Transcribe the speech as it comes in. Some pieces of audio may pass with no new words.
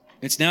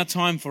It's now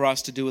time for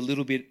us to do a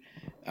little bit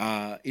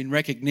in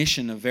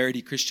recognition of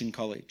Verity Christian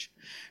College.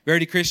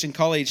 Verity Christian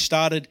College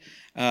started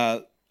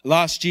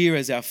last year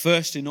as our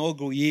first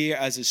inaugural year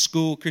as a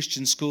school,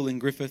 Christian school in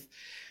Griffith.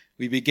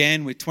 We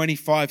began with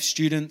 25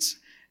 students,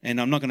 and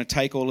I'm not going to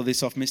take all of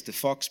this off Mr.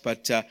 Fox,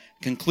 but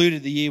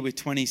concluded the year with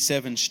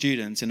 27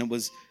 students, and it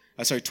was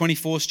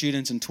 24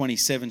 students and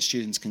 27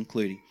 students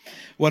concluding.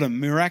 What a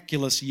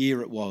miraculous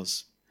year it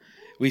was.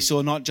 We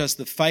saw not just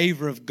the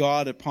favour of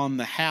God upon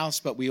the house,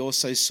 but we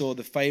also saw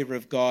the favour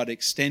of God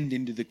extend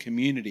into the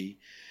community,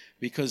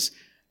 because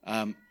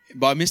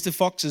by Mr.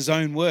 Fox's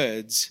own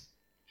words,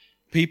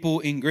 people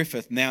in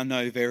Griffith now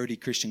know Verity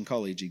Christian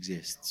College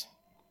exists.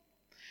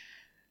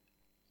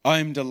 I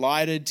am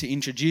delighted to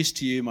introduce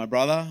to you my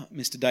brother,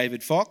 Mr.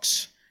 David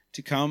Fox,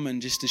 to come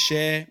and just to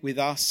share with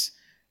us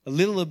a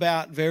little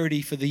about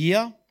Verity for the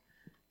year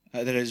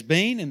that has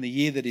been and the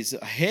year that is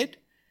ahead,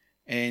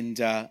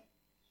 and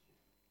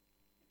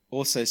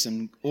also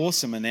some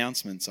awesome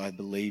announcements I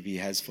believe he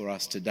has for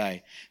us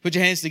today. Put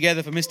your hands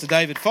together for Mr.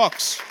 David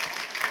Fox.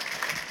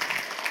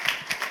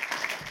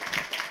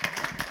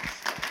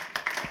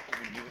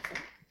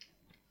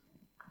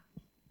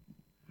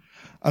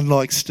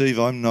 Unlike Steve,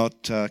 I'm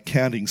not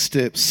counting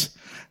steps,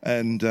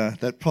 and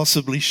that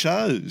possibly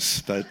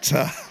shows, but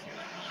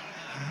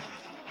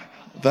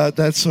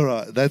that's all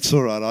right. That's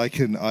all right. I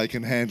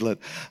can handle it.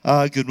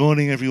 Good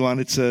morning, everyone.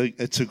 It's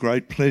a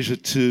great pleasure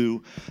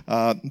to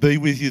be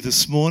with you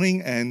this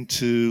morning and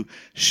to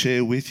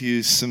share with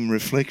you some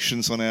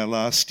reflections on our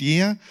last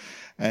year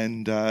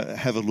and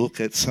have a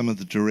look at some of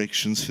the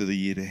directions for the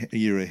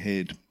year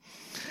ahead.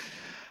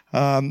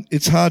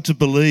 It's hard to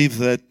believe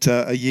that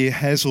a year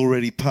has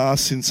already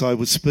passed since I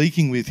was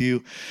speaking with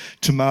you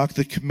to mark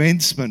the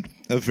commencement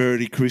of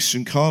Verity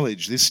Christian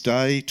College, this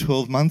day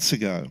 12 months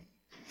ago.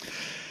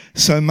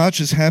 So much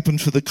has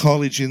happened for the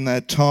college in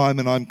that time,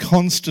 and I'm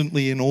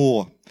constantly in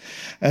awe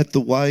at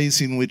the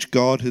ways in which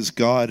God has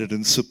guided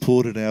and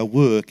supported our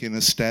work in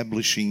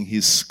establishing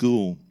his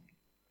school.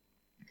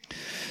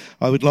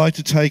 I would like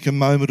to take a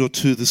moment or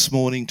two this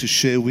morning to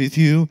share with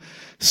you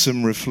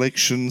some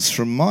reflections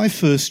from my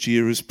first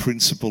year as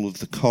principal of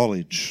the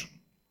college.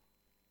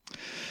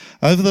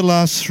 Over the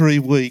last 3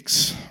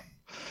 weeks,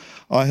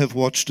 I have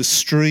watched a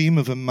stream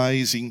of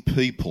amazing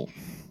people,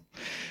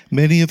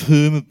 many of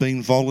whom have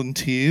been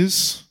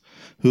volunteers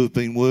who have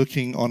been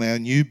working on our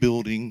new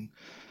building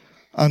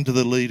under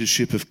the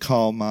leadership of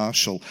Kyle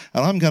Marshall.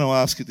 And I'm going to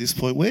ask at this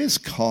point, where's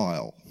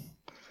Kyle?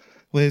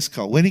 Where's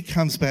Kyle? When he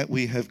comes back,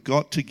 we have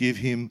got to give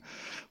him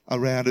a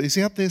round. Is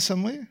he up there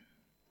somewhere?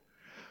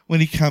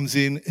 When he comes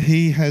in,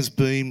 he has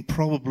been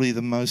probably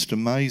the most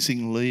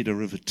amazing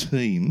leader of a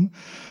team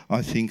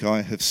I think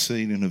I have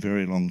seen in a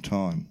very long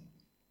time.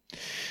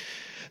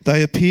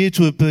 They appear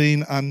to have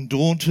been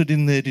undaunted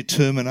in their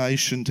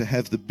determination to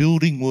have the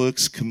building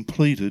works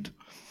completed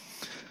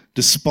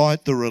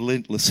despite the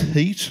relentless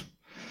heat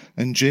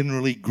and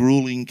generally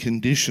gruelling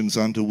conditions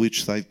under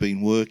which they've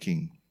been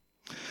working.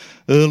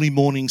 Early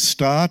morning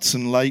starts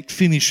and late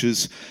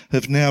finishes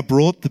have now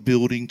brought the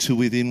building to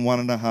within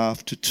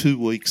 1.5 to 2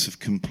 weeks of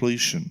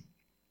completion.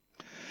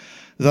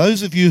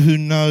 Those of you who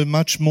know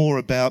much more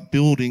about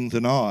building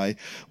than I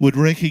would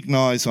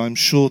recognise, I'm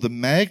sure, the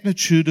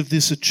magnitude of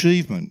this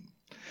achievement,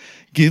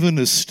 given,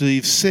 as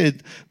Steve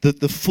said,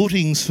 that the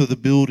footings for the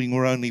building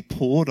were only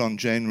poured on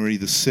January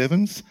the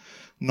 7th,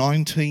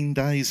 19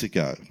 days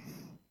ago.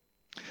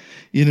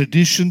 In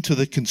addition to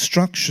the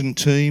construction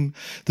team,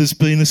 there's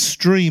been a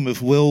stream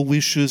of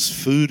well-wishers,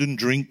 food and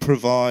drink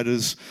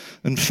providers,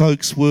 and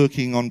folks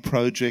working on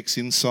projects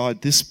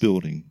inside this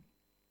building.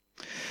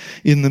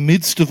 In the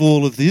midst of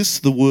all of this,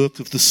 the work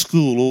of the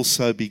school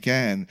also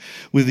began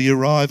with the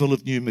arrival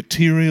of new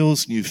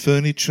materials, new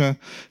furniture,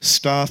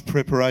 staff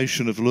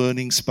preparation of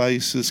learning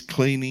spaces,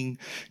 cleaning,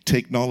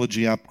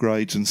 technology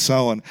upgrades, and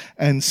so on.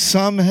 And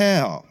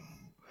somehow,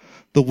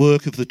 the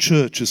work of the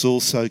church has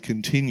also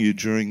continued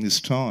during this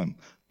time.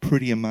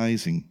 Pretty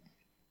amazing.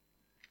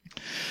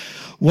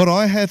 What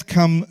I have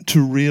come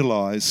to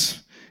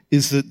realise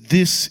is that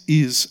this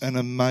is an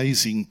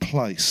amazing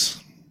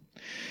place.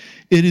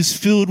 It is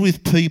filled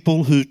with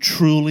people who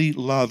truly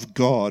love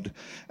God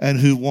and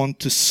who want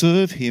to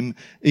serve him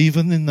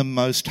even in the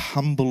most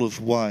humble of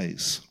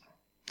ways.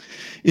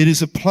 It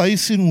is a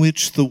place in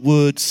which the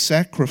word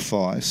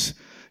sacrifice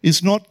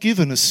is not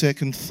given a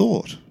second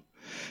thought.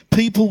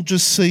 People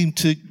just seem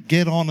to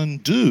get on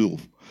and do,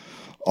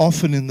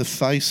 often in the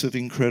face of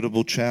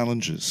incredible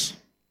challenges.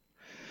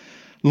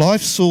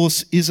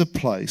 LifeSource is a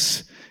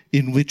place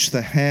in which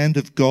the hand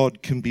of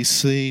God can be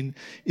seen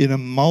in a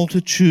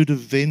multitude of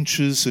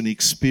ventures and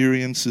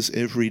experiences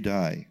every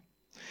day.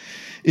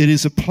 It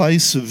is a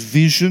place of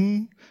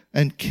vision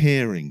and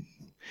caring.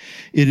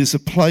 It is a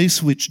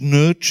place which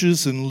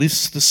nurtures and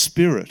lifts the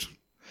spirit,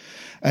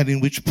 and in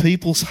which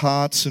people's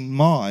hearts and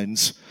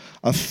minds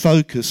are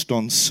focused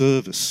on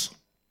service.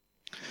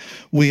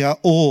 We are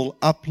all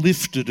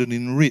uplifted and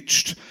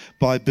enriched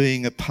by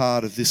being a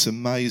part of this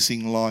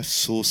amazing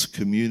LifeSource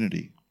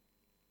community.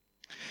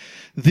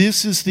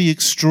 This is the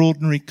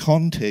extraordinary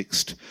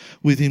context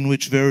within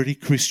which Verity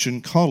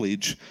Christian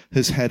College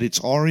has had its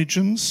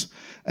origins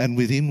and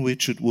within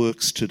which it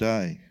works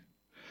today.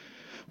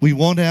 We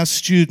want our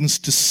students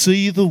to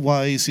see the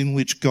ways in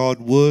which God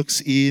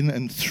works in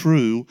and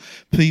through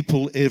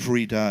people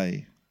every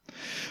day.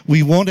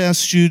 We want our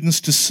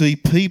students to see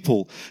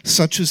people,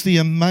 such as the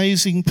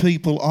amazing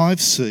people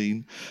I've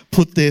seen,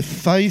 put their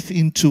faith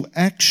into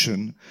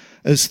action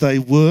as they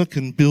work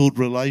and build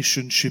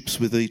relationships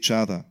with each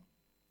other.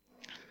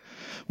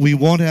 We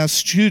want our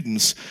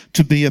students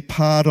to be a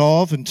part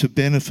of and to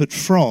benefit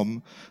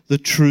from the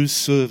true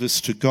service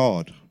to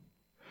God.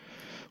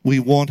 We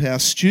want our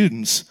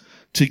students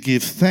to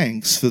give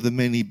thanks for the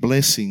many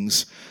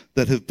blessings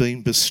that have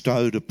been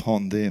bestowed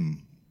upon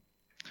them.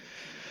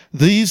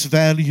 These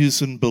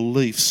values and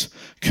beliefs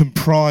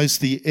comprise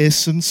the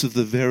essence of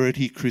the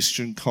Verity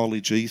Christian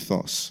College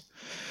ethos.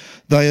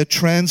 They are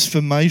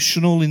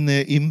transformational in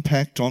their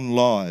impact on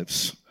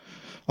lives.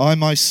 I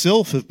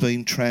myself have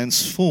been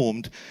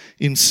transformed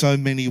in so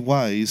many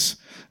ways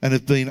and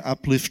have been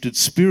uplifted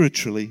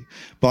spiritually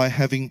by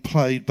having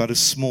played but a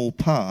small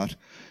part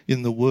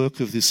in the work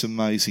of this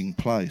amazing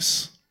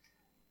place.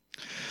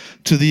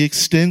 To the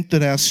extent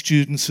that our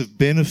students have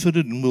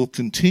benefited and will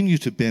continue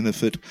to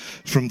benefit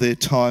from their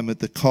time at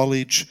the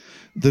college,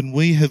 then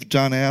we have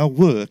done our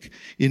work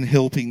in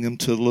helping them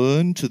to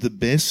learn to the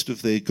best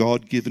of their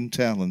God-given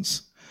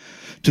talents,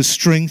 to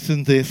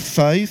strengthen their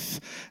faith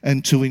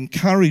and to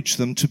encourage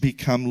them to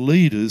become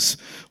leaders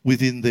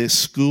within their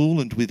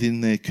school and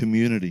within their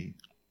community.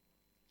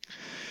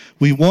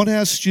 We want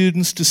our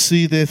students to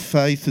see their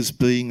faith as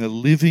being a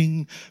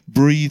living,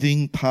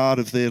 breathing part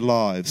of their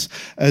lives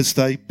as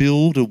they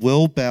build a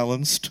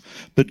well-balanced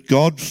but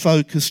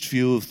God-focused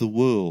view of the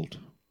world.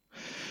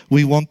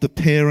 We want the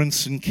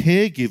parents and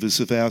caregivers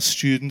of our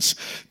students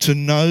to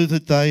know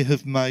that they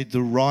have made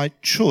the right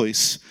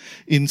choice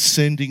in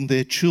sending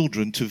their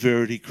children to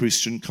Verity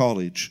Christian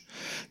College,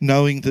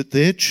 knowing that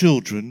their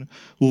children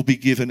will be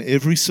given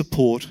every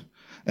support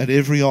and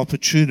every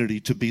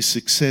opportunity to be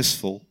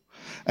successful,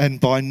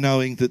 and by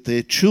knowing that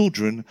their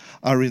children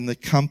are in the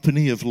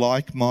company of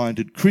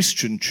like-minded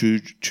Christian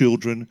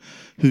children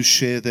who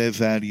share their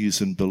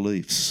values and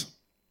beliefs.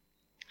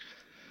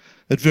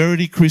 At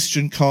Verity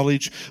Christian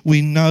College,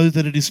 we know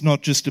that it is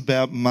not just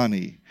about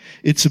money.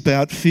 It's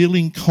about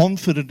feeling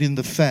confident in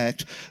the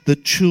fact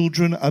that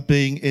children are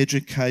being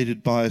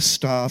educated by a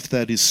staff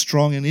that is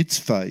strong in its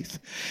faith,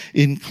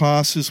 in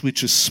classes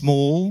which are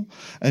small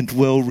and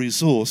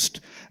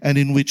well-resourced, and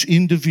in which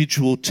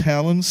individual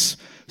talents,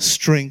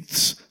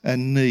 strengths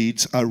and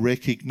needs are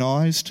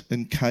recognised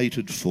and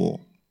catered for.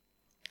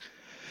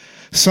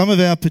 Some of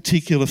our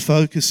particular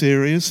focus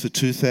areas for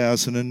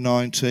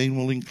 2019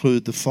 will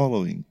include the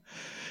following.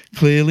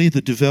 Clearly,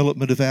 the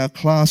development of our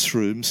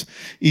classrooms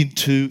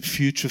into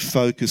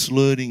future-focused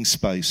learning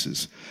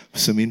spaces.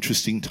 Some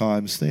interesting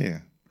times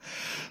there.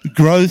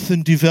 Growth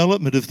and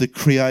development of the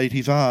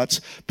creative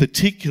arts,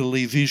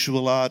 particularly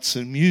visual arts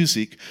and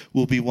music,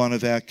 will be one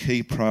of our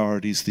key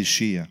priorities this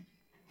year.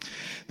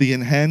 The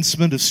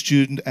enhancement of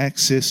student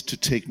access to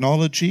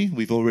technology,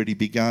 we've already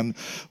begun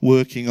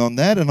working on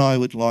that, and I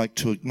would like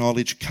to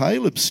acknowledge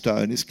Caleb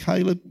Stone. Is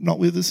Caleb not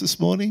with us this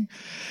morning?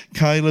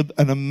 Caleb,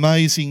 an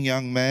amazing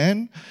young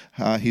man.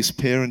 His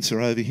parents are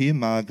over here,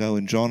 Margot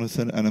and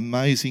Jonathan, an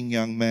amazing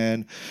young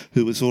man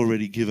who has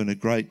already given a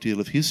great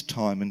deal of his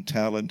time and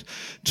talent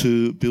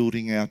to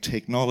building our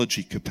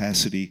technology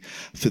capacity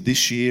for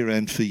this year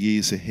and for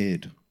years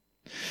ahead.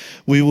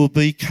 We will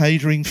be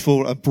catering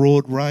for a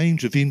broad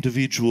range of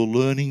individual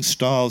learning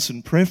styles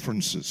and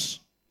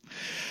preferences.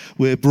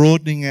 We're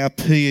broadening our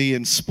PE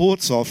and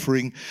sports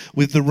offering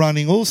with the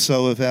running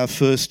also of our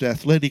first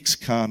athletics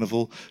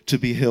carnival to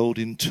be held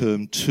in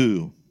Term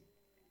 2.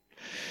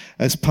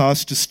 As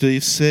Pastor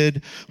Steve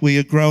said, we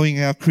are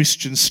growing our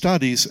Christian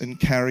studies and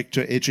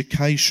character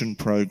education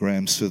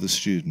programs for the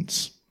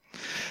students.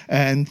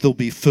 And there'll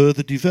be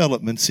further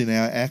developments in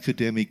our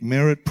academic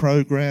merit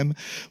program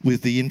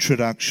with the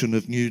introduction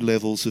of new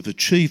levels of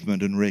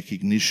achievement and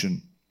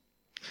recognition.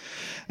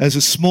 As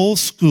a small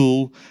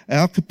school,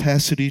 our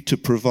capacity to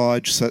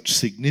provide such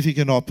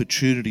significant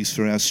opportunities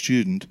for our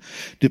student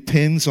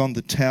depends on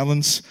the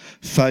talents,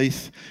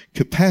 faith,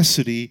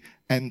 capacity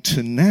and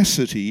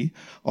tenacity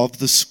of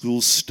the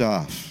school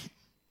staff.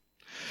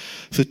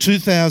 For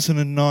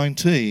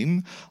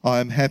 2019, I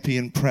am happy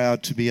and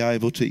proud to be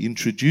able to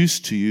introduce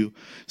to you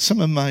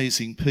some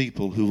amazing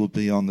people who will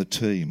be on the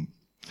team.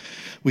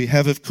 We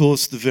have, of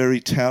course, the very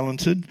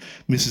talented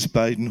Mrs.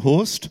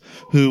 Badenhorst,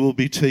 who will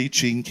be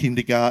teaching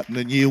kindergarten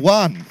and year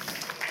 1.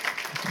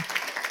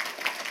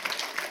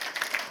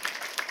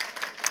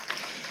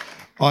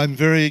 I'm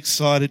very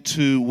excited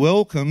to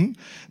welcome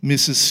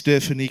Mrs.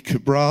 Stephanie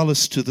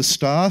Cabrales to the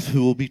staff,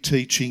 who will be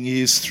teaching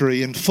years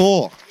 3 and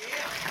 4.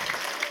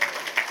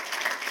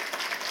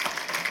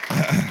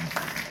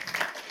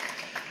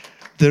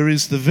 There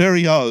is the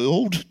very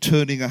old,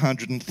 turning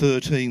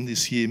 113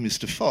 this year,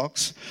 Mr.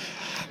 Fox,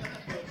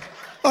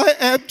 I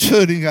am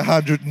turning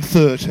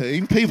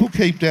 113. People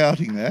keep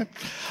doubting that.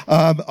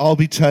 I'll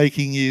be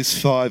taking years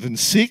 5 and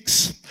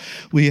 6.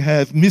 We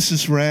have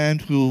Mrs.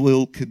 Rand, who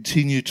will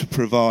continue to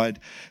provide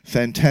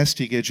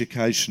fantastic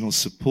educational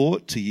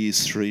support to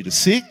years 3 to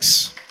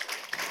 6.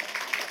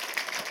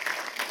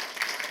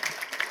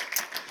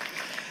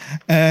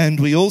 And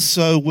we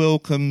also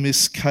welcome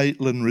Miss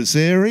Caitlin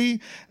Roseri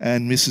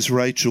and Mrs.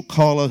 Rachel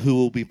Collar, who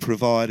will be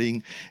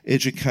providing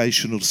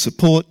educational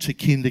support to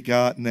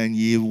kindergarten and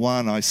year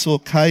 1. I saw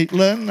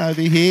Caitlin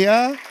over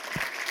here.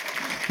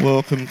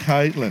 Welcome,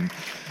 Caitlin.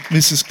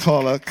 Mrs.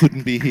 Collar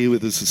couldn't be here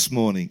with us this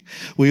morning.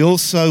 We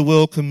also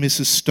welcome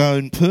Mrs.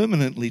 Stone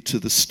permanently to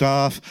the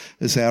staff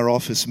as our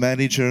office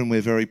manager, and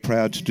we're very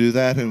proud to do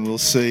that, and we'll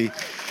see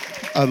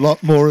a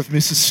lot more of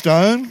Mrs.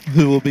 Stone,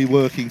 who will be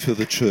working for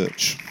the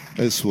church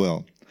as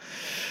well.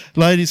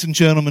 Ladies and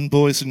gentlemen,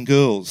 boys and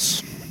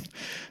girls,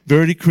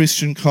 Verity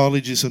Christian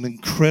College is an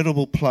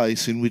incredible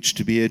place in which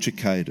to be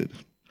educated.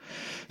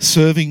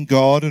 Serving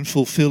God and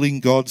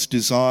fulfilling God's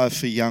desire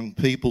for young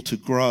people to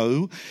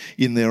grow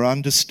in their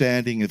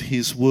understanding of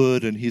His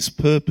Word and His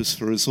purpose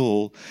for us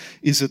all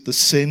is at the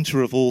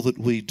centre of all that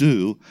we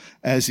do,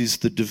 as is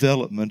the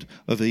development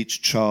of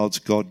each child's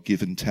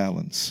God-given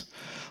talents.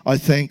 I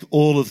thank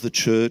all of the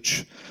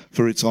church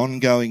for its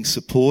ongoing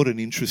support and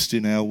interest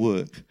in our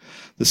work.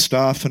 The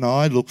staff and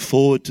I look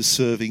forward to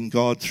serving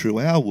God through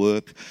our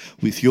work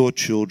with your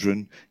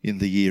children in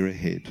the year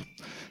ahead.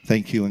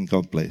 Thank you and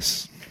God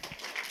bless.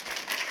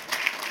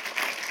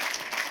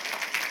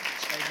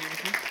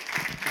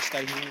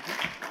 Stay here with you.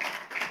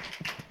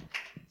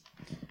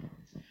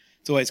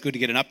 It's always good to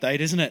get an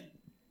update, isn't it?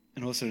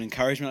 And also an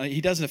encouragement.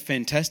 He does a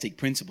fantastic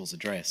principals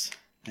address.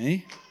 Eh?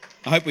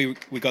 I hope we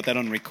got that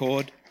on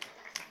record.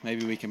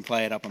 Maybe we can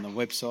play it up on the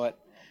website.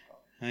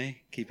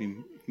 Hey, keep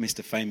him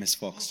Mr. Famous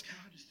Fox.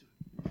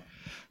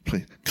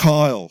 Please.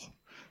 Kyle,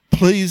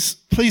 please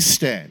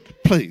stand.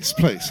 Please.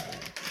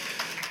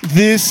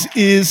 This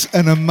is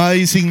an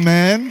amazing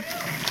man.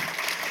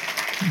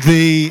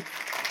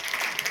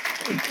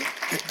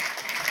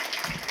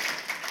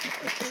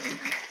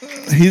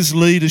 His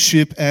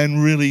leadership,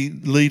 and really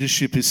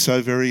leadership is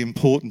so very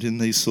important in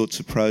these sorts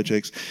of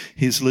projects.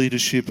 His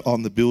leadership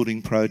on the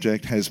building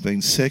project has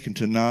been second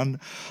to none.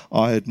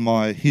 I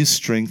admire his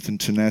strength and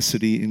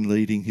tenacity in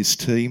leading his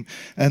team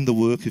and the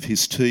work of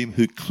his team,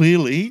 who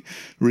clearly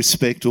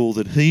respect all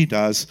that he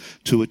does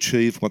to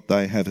achieve what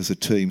they have as a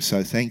team.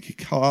 So thank you,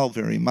 Kyle,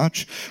 very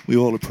much. We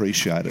all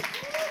appreciate it.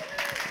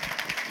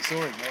 You saw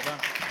him, well done.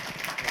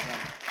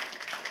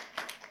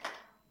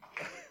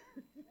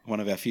 One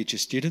of our future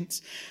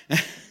students.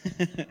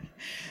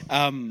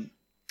 I'd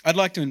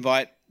like to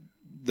invite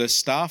the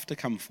staff to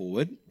come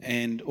forward,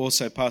 and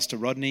also Pastor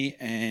Rodney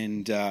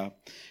and our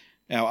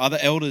other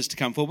elders to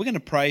come forward. We're going to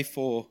pray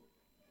for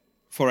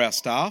our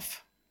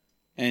staff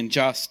and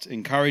just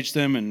encourage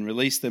them and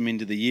release them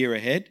into the year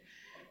ahead.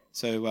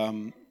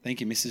 So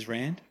thank you, Mrs.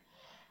 Rand.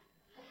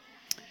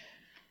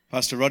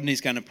 Pastor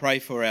Rodney's going to pray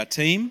for our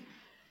team,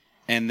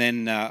 and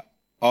then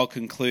I'll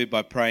conclude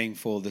by praying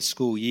for the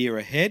school year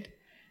ahead.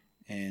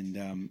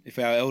 And if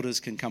our elders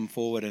can come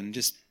forward and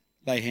just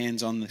lay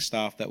hands on the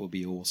staff, that would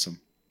be awesome.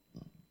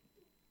 I'll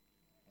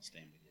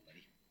stand with you,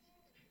 buddy.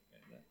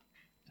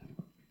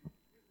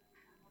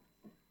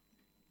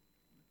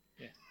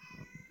 Yeah.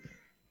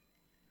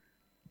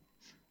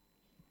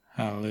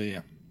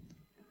 Hallelujah.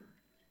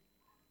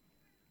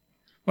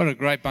 What a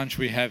great bunch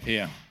we have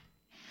here.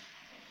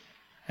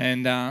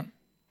 And, I've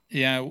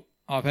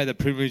had the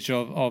privilege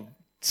of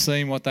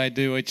seeing what they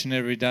do each and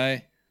every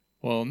day.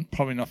 Well,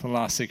 probably not for the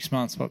last 6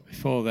 months, but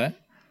before that.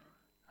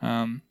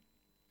 And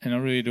I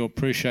really do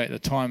appreciate the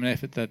time and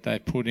effort that they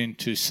put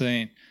into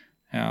seeing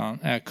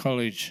our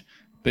college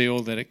be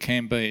all that it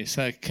can be.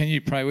 So can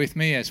you pray with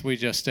me as we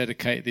just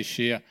dedicate this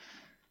year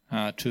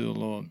to the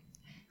Lord?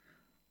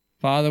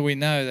 Father, we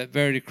know that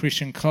Verity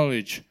Christian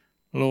College,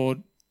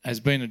 Lord, has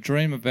been a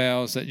dream of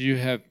ours that you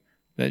have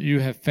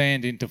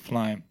fanned into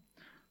flame.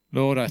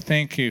 Lord, I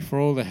thank you for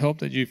all the help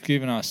that you've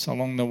given us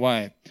along the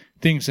way.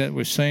 Things that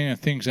we've seen and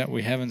things that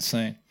we haven't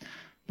seen.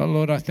 But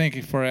Lord, I thank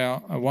you for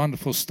our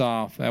wonderful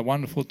staff, our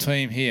wonderful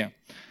team here.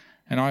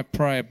 And I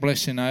pray a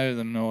blessing over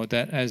them, Lord,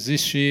 that as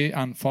this year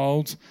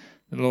unfolds,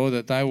 Lord,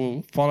 that they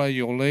will follow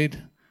your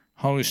lead.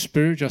 Holy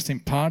Spirit, just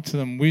impart to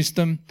them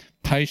wisdom,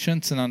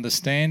 patience and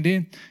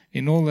understanding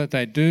in all that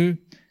they do,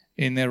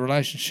 in their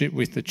relationship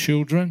with the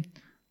children.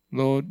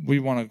 Lord, we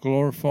want to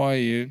glorify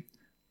you.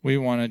 We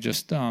want to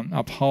just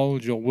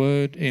uphold your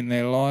word in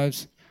their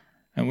lives.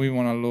 And we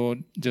want to,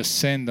 Lord, just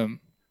send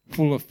them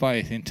full of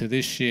faith into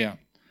this year.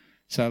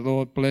 So,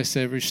 Lord, bless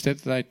every step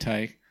that they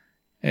take,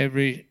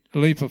 every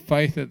leap of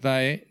faith that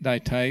they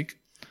take.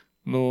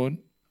 Lord,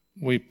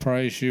 we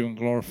praise you and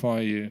glorify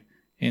you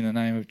in the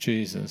name of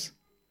Jesus.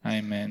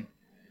 Amen.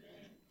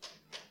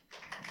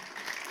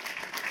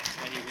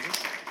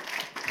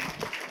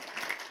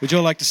 Would you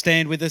all like to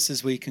stand with us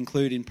as we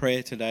conclude in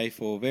prayer today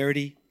for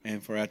Verity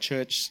and for our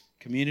church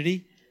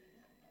community?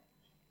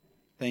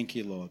 Thank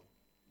you, Lord.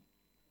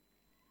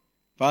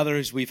 Father,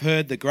 as we've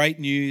heard the great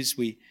news,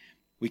 we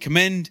We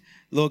commend,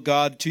 Lord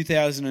God,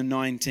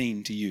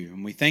 2019 to you.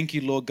 And we thank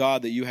you, Lord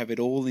God, that you have it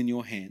all in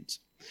your hands.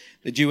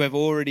 That you have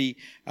already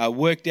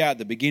worked out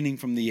the beginning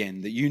from the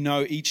end. That you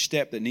know each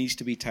step that needs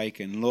to be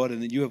taken, Lord,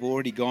 and that you have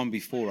already gone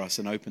before us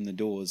and opened the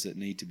doors that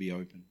need to be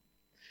opened.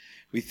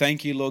 We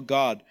thank you, Lord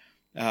God,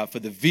 for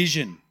the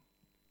vision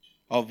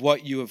of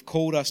what you have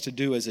called us to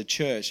do as a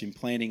church in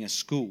planting a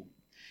school.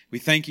 We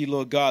thank you,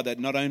 Lord God, that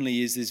not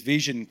only is this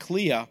vision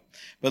clear,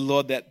 but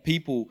Lord, that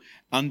people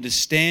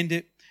understand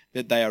it,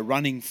 that they are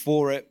running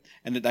for it,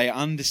 and that they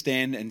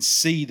understand and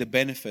see the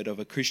benefit of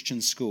a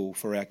Christian school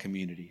for our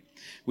community.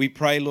 We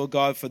pray, Lord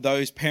God, for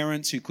those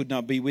parents who could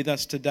not be with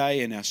us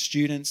today and our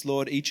students,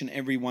 Lord, each and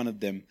every one of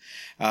them,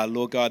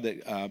 Lord God,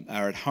 that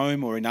are at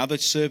home or in other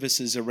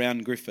services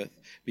around Griffith,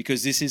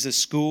 because this is a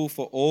school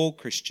for all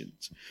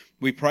Christians.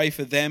 We pray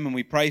for them and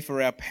we pray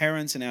for our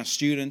parents and our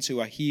students who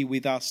are here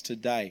with us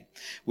today.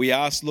 We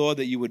ask, Lord,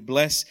 that you would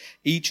bless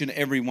each and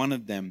every one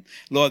of them.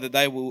 Lord, that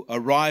they will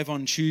arrive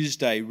on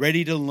Tuesday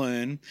ready to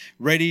learn,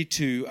 ready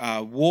to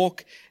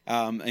walk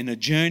in a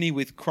journey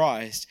with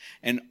Christ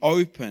and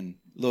open,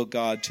 Lord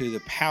God, to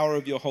the power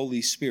of your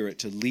Holy Spirit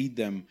to lead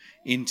them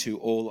into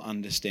all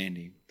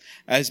understanding.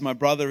 As my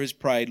brother has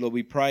prayed, Lord,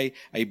 we pray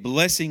a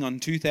blessing on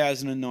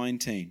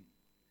 2019.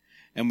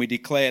 And we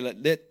declare,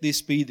 let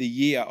this be the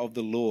year of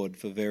the Lord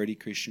for Verity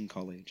Christian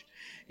College.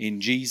 In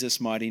Jesus'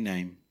 mighty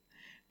name,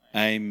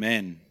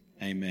 amen,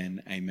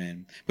 amen,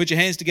 amen. Put your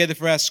hands together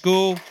for our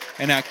school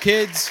and our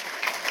kids.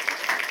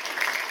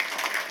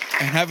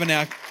 And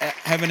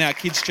having our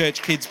kids'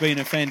 church kids been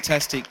a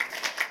fantastic,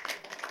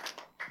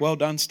 well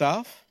done,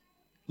 staff.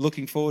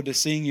 Looking forward to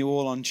seeing you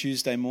all on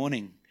Tuesday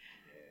morning.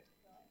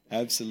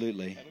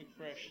 Absolutely. They look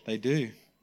fresh. They do.